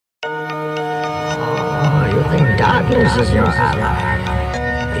darkness is your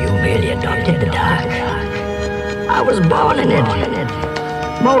ally. You merely adopted the dark. I was born in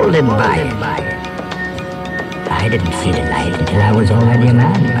it, molded by it. I didn't see the light until I was already a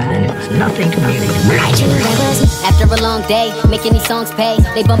man, and it's nothing to me. After a long day, making these songs pay.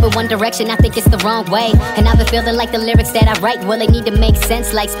 They bump in one direction, I think it's the wrong way. And I've been feeling like the lyrics that I write, well, they need to make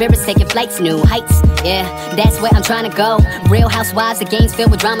sense, like spirits taking flights, new heights. Yeah, that's where I'm trying to go. Real housewives, the game's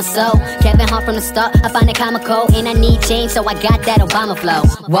filled with drama, so Kevin Hart from the start, I find it comical. And I need change, so I got that Obama flow.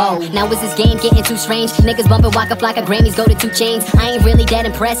 Whoa, now is this game getting too strange? Niggas bumping Waka Flocka, Grammys go to 2 Chainz. I ain't really that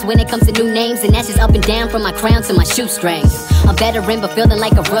impressed when it comes to new names, and that's just up and down from my crown to my shoestrings. A veteran but feeling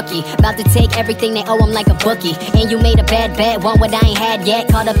like a rookie, about to take everything they owe, I'm like a bookie. And you made a bad bet, want what I ain't had yet.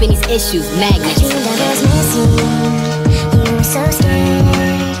 Caught up in these issues, magnets. I dreamed I was missing. You were so scared,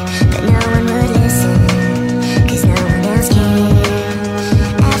 but no one would listen, 'cause no one else cared.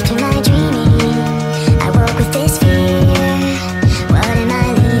 After my dreaming, I woke with this fear. What am I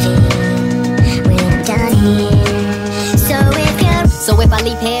leaving when I'm done here? So if I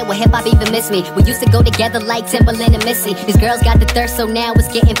leave here, will hip-hop even miss me? We used to go together like Timberland and Missy. These girls got the thirst, so now it's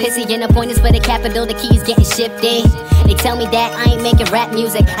getting pissy. And the point is for the capital, the keys getting shifted. They tell me that I ain't making rap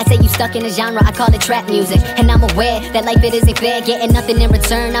music. I say you stuck in a genre, I call it trap music. And I'm aware that life it isn't fair, getting nothing in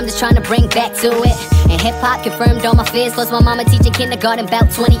return, I'm just trying to bring back to it. And hip-hop confirmed all my fears. Lost my mama teaching kindergarten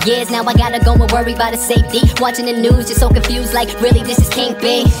about 20 years. Now I gotta go and worry about her safety. Watching the news, just so confused, like really this just can't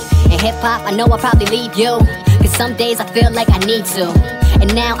be. And hip-hop, I know I'll probably leave you, 'cause some days I feel like I need to.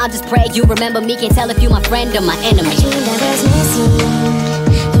 And now I just pray you remember me. Can't tell if you my friend or my enemy. I dreamed I was missing.